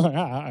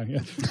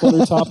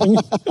 Butter topping.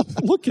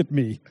 Look at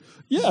me.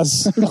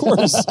 Yes, of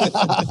course.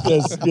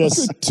 Yes.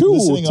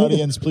 Listening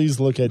audience, please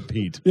look at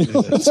Pete.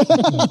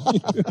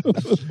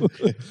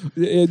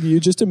 You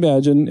just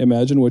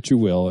imagine what you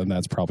will, and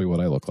that's probably what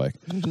I look like.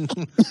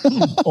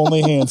 Only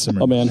only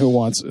handsomer. A man who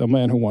wants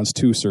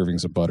 2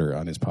 servings of butter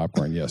on his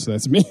popcorn. Yes,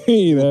 that's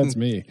me. That's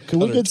me. Can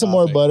we get some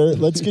more butter?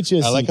 Let's get you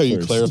a I like how you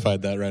first.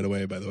 clarified that right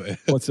away, by the way.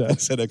 What's that? I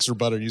said extra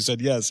butter. You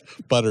said yes,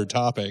 butter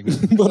topping.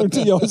 Butter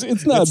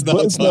it's not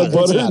It's not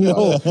butter. butter.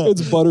 No,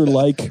 it's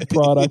butter-like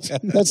product.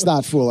 Let's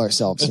not fool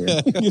ourselves here.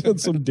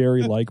 It's some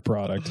dairy-like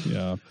product.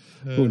 Yeah.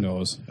 Who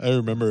knows? I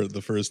remember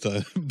the first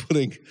time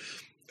putting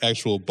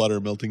actual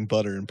melting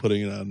butter and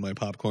putting it on my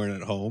popcorn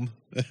at home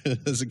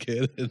as a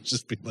kid and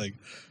just being like,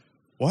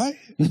 why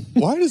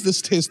does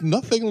this taste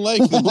nothing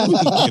like the movie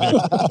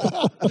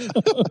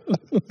theater?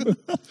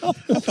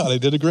 I thought I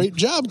did a great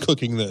job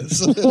cooking this.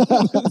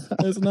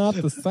 It's not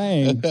the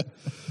same.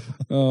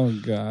 Oh,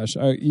 gosh.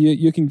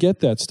 You can get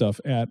that stuff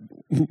at,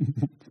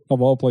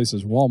 of all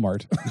places,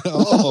 Walmart.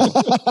 Oh.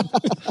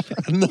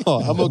 No,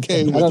 I'm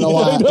okay with I don't know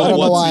why once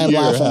a I'm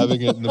year laughing.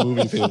 having it in the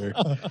movie theater.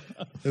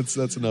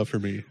 That's enough for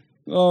me.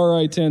 All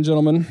right,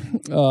 Gentlemen.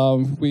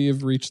 We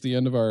have reached the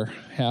end of our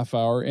half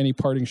hour. Any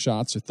parting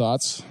shots or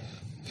thoughts?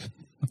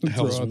 That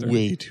was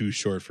way too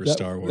short for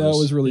Star Wars. That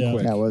was really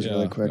quick. That was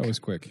really quick. That was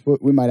quick.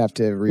 We might have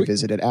to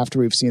revisit it after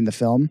we've seen the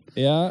film.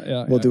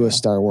 We'll do a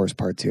Star Wars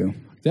part 2.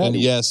 And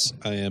yes,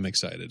 I am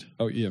excited.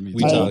 Oh yeah, me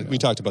We too. we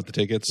talked about the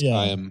tickets. Yeah.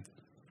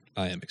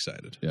 I am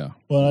excited. Yeah.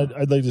 Well,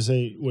 I'd like to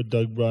say what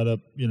Doug brought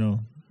up.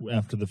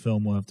 After the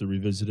film, we'll have to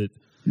revisit it.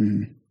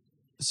 Mm-hmm.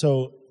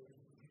 So,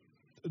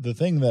 the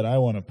thing that I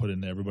want to put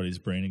into everybody's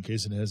brain, in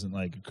case it hasn't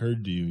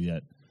occurred to you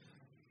yet,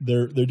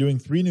 they're doing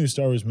 3 new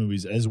Star Wars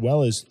movies as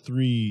well as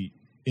 3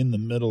 in the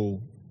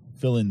middle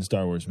fill-in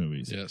Star Wars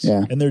movies. Yes.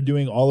 Yeah. And they're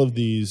doing all of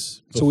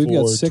these. So we've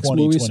got 6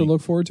 movies to 2020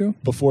 look forward to?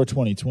 before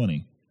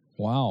 2020.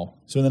 Wow.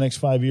 So in the next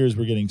 5 years,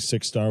 we're getting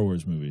 6 Star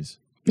Wars movies.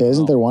 Yeah,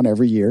 isn't there one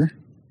every year?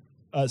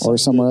 Or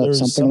somewhere- there's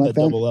something some like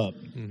that? double up.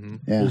 Mm-hmm.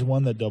 Yeah. There's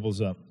one that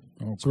doubles up.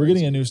 Oh, So we're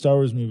getting a new Star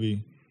Wars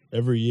movie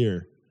every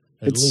year,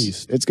 at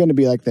least. It's going to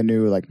be like the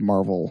new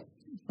Marvel.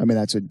 I mean,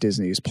 that's what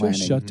Disney's planning.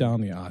 Just shut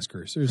down the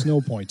Oscars. There's no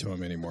point to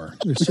them anymore.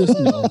 There's just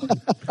no.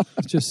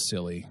 It's just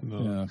silly.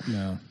 No.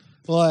 Yeah.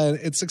 Well,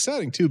 it's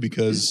exciting too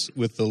because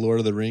with the Lord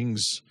of the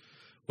Rings,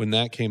 when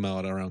that came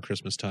out around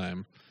Christmas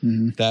time,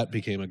 that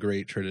became a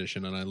great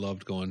tradition, and I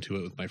loved going to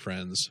it with my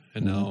friends.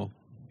 And now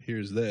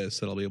here's this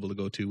that I'll be able to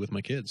go to with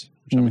my kids,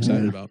 which I'm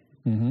excited about.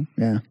 Mm-hmm.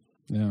 Yeah.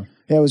 Yeah.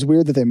 Yeah, it was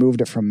weird that they moved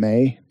it from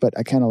May, but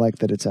I kind of like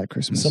that it's at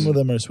Christmas. Some of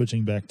them are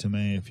switching back to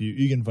May. If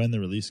you can find the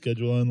release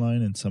schedule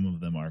online, and some of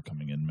them are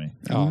coming in May.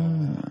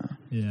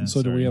 Yeah.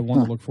 So do we have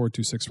one to look forward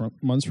to 6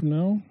 months from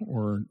now,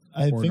 or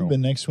I think the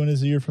next one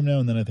is a year from now,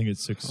 and then I think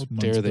it's 6 How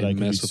months. dare but I they could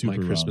mess be with my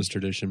super Christmas wrong.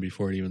 tradition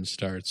before it even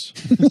starts?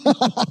 That's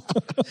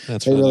They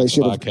for the really next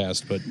should've-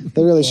 podcast, but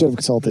They really should have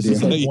consulted This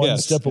is you. like one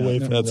Yes. step away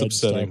from That's red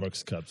upsetting.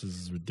 Starbucks cups. This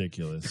is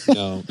ridiculous.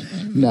 no.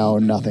 No,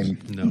 nothing.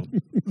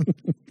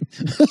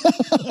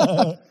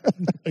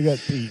 I got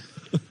Pete.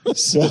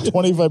 So,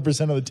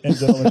 25% of the 10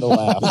 gentlemen to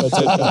laugh. That's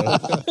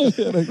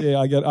okay.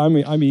 yeah,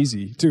 I'm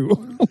easy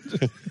too.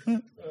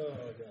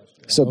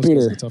 so That was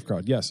Peter, a tough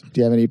crowd. Yes. do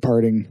you have any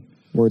parting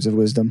words of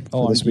wisdom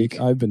for this week?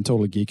 I've been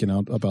totally geeking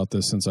out about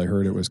this since I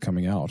heard it was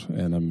coming out,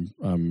 and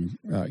I'm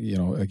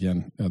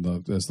again,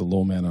 as the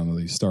low man on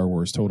the Star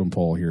Wars totem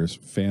pole here is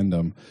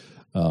fandom.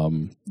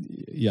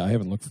 I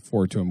haven't looked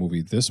forward to a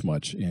movie this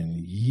much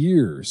in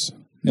years.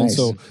 And Nice.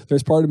 so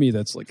there's part of me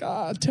that's like,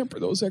 temper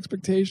those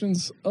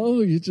expectations.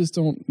 Oh, you just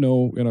don't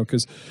know,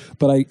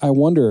 but I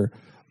wonder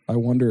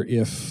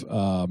if,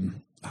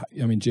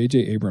 J.J.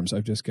 Abrams,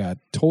 I've just got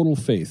total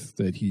faith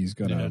that he's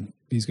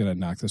gonna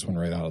knock this one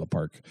right out of the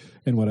park.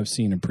 And what I've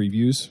seen in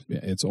previews,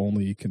 it's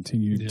only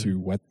continued to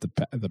wet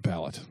the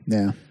palate.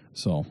 Yeah.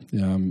 So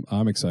yeah,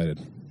 I'm excited.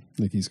 I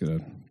think he's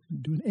gonna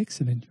do an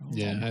excellent job.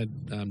 Yeah,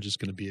 I'm just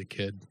going to be a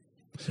kid.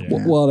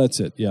 Yeah. Well, that's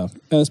it. Yeah,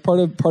 and it's part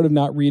of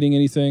not reading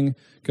anything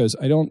because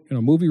I don't.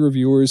 Movie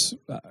reviewers,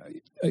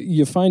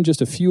 you find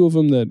just a few of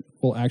them that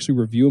will actually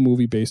review a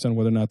movie based on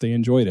whether or not they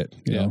enjoyed it.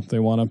 You know, they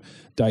want to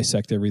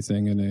dissect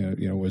everything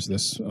and was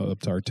this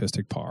up to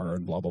artistic par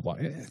and blah blah blah.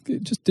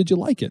 Just did you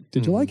like it?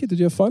 Did you like it? Did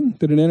you have fun?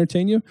 Did it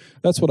entertain you?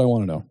 That's what I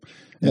want to know.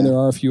 And there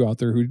are a few out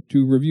there who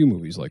do review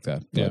movies like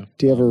that. But, Yeah.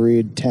 Do you ever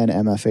read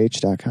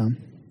 10mfh.com?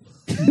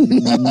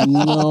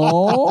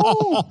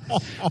 no.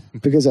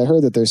 Because I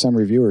heard that there's some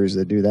reviewers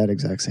that do that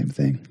exact same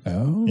thing.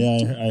 Oh.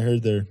 Yeah, I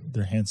heard they're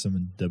handsome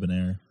and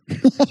debonair.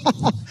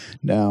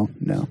 No.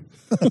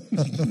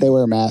 They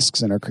wear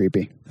masks and are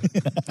creepy.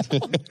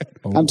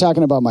 I'm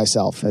talking about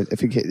myself.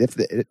 If you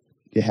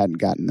hadn't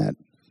gotten that,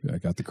 I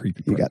got the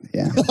creepy you part. got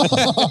yeah.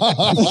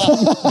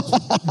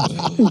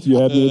 You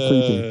had me at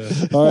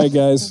creepy. All right,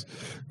 guys.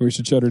 We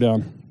should shut her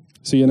down.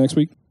 See you next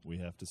week. We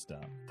have to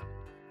stop.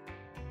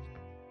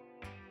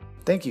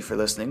 Thank you for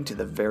listening to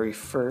the very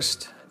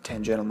first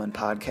 10 Gentlemen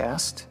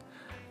podcast.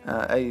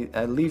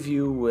 I leave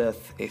you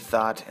with a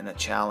thought and a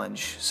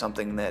challenge,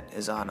 something that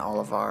is on all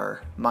of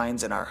our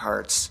minds and our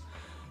hearts.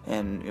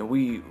 And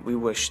we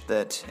wish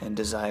that and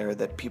desire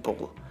that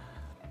people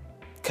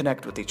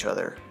connect with each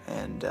other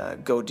and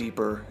go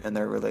deeper in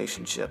their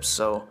relationships.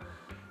 So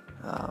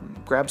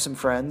grab some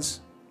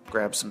friends,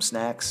 grab some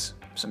snacks,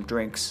 some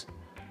drinks.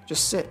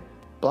 Just sit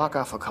block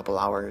off a couple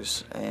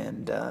hours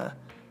and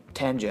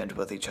tangent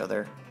with each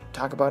other.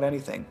 Talk about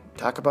anything.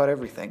 Talk about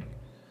everything.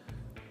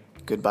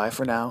 Goodbye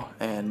for now,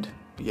 and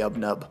yub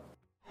nub.